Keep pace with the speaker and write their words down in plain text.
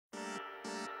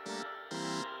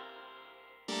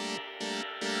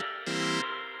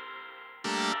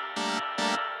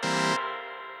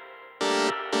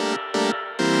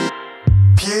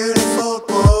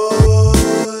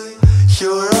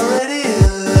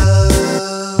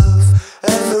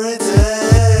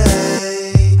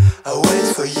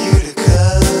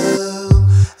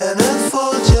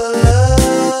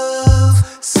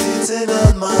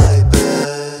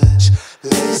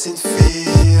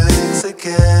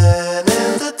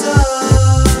in the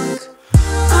dark.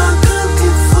 I can't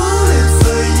keep falling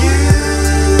for you.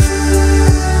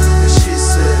 And she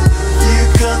said, you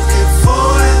can't keep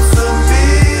falling for me.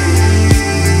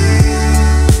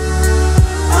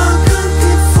 I can't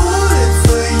keep falling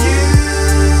for you.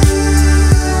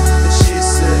 And she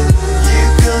said, you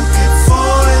can't keep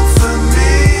falling for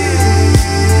me.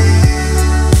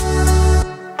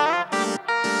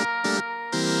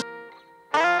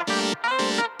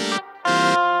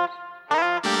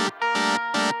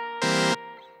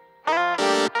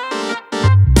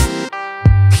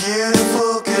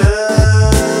 Beautiful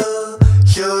girl,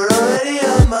 you're already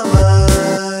on my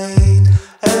mind.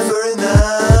 Every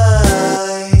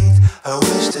night, I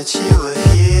wish that you were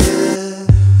here.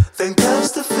 Then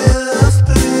comes the feel of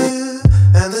blue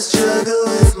and the struggle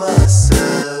with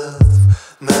myself.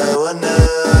 Now I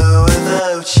know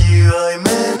without you I'm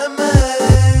in a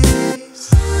maze.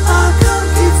 I can't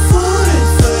keep falling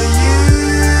for you.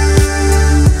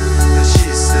 And she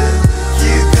said,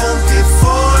 you can't keep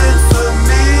falling for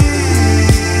me.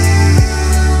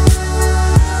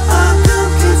 I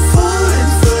can't keep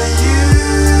falling for you.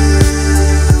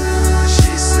 And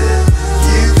she said,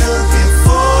 you can't keep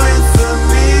falling for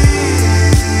me.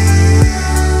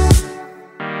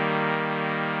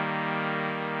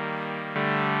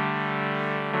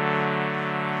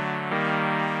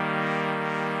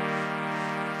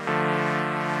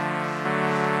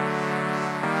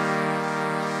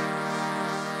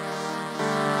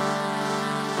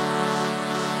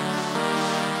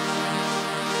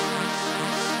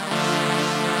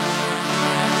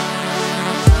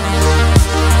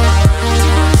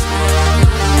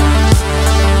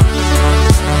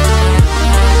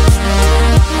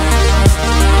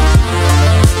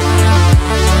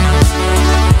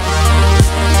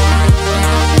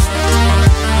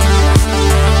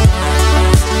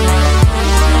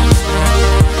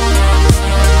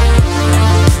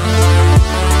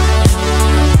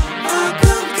 I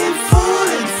can't keep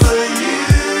falling for you.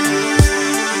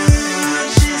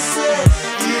 She said,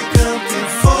 you can't keep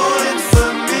falling for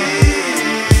me.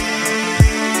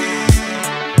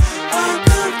 I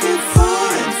can't keep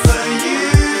falling for you.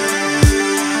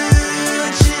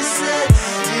 She said,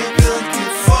 you can't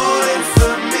keep falling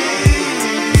for me.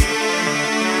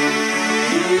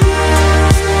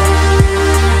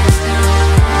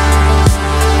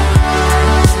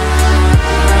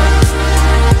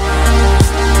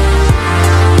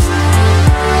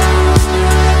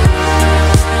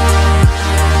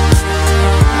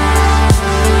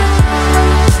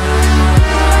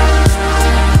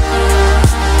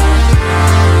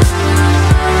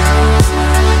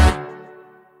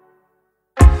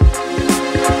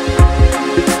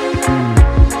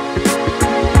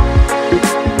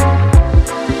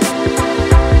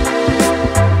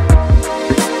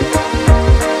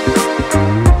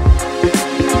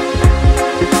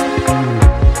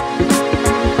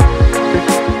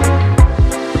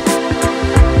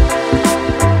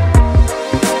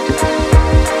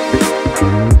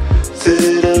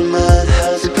 The man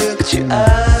has booked you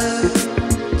out.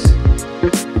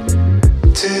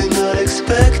 Do not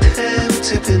expect him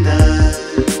to be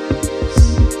nice.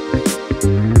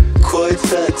 Quite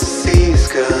sad to see he's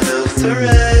gone off the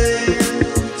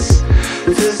rails.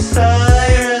 The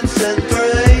sirens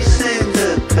embracing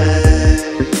the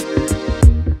pain.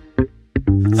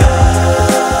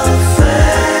 I'll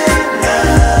fade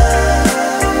now,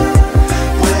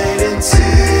 waiting to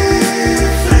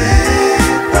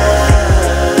flip out.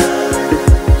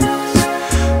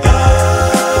 All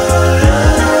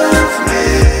of me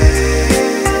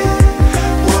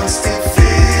wants to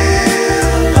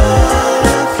feel all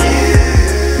of you.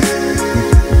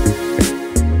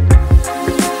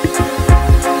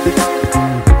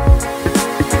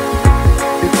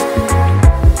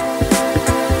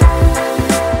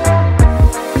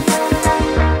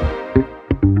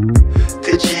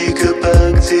 Did you go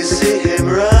back to see him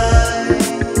ride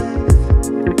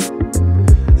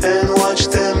and watch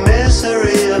the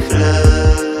misery of love?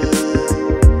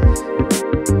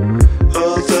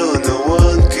 Although no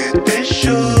one could be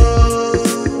sure,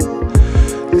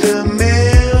 the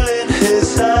meal in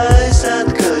his eyes had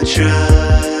gone dry.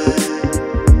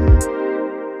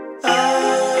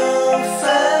 I'll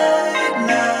fade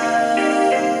now,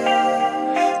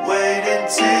 waiting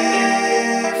to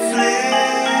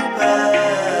flip out.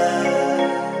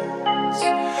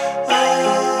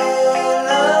 All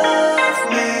of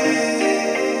me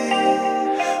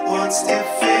wants to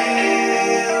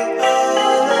feel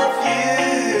all of you.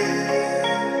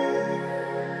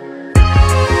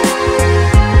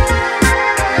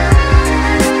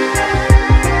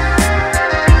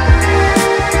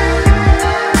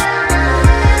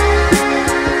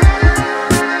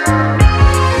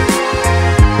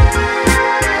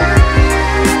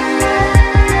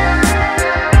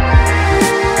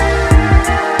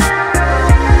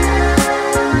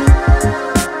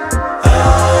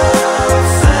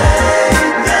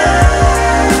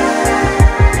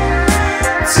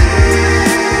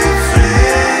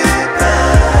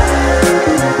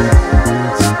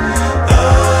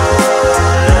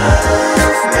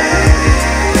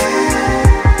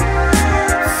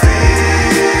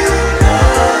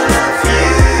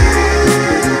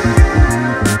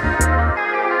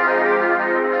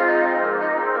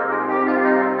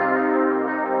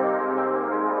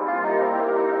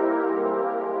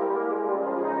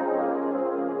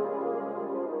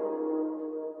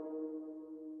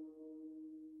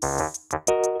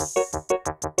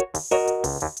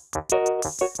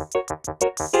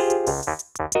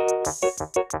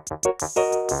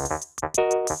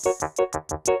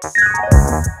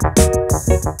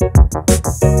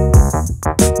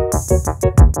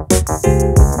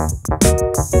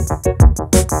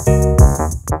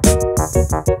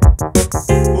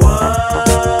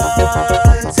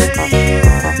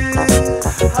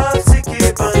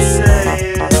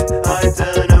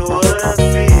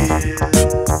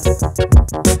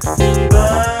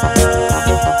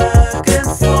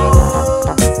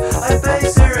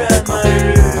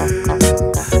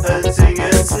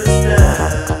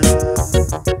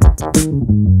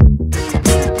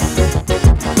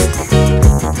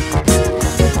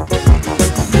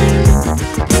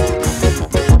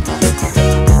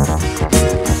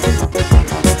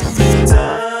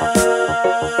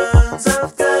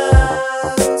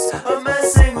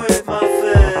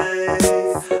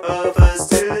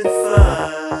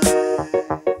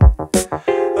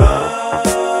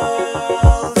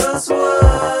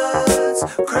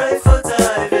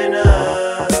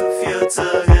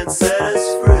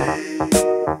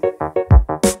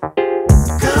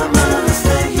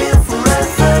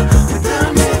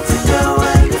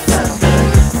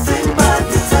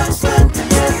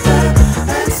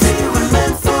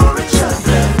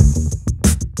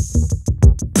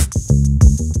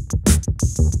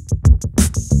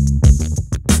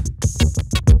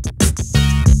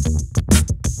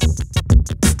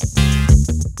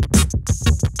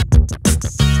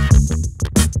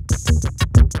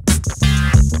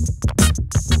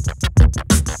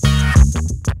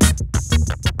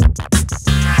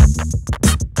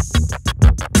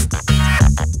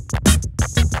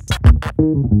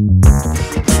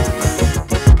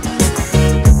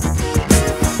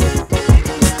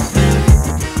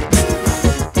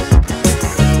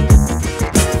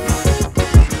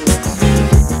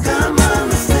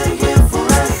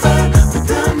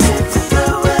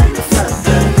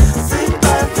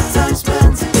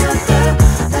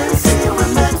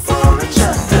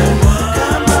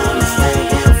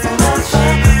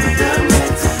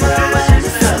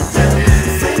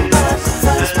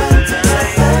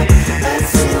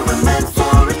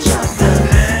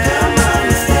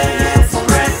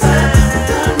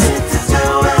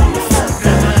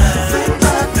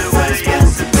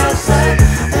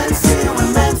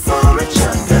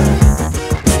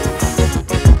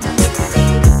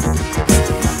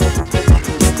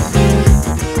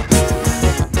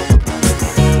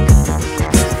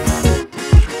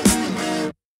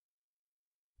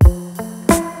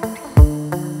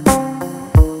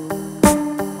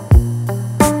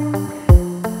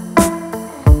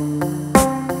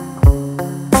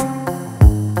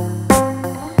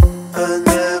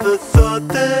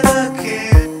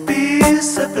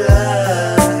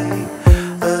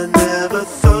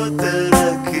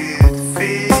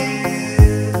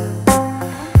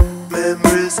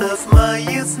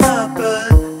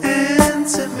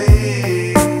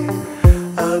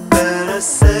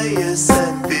 Say yes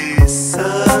and be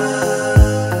silent.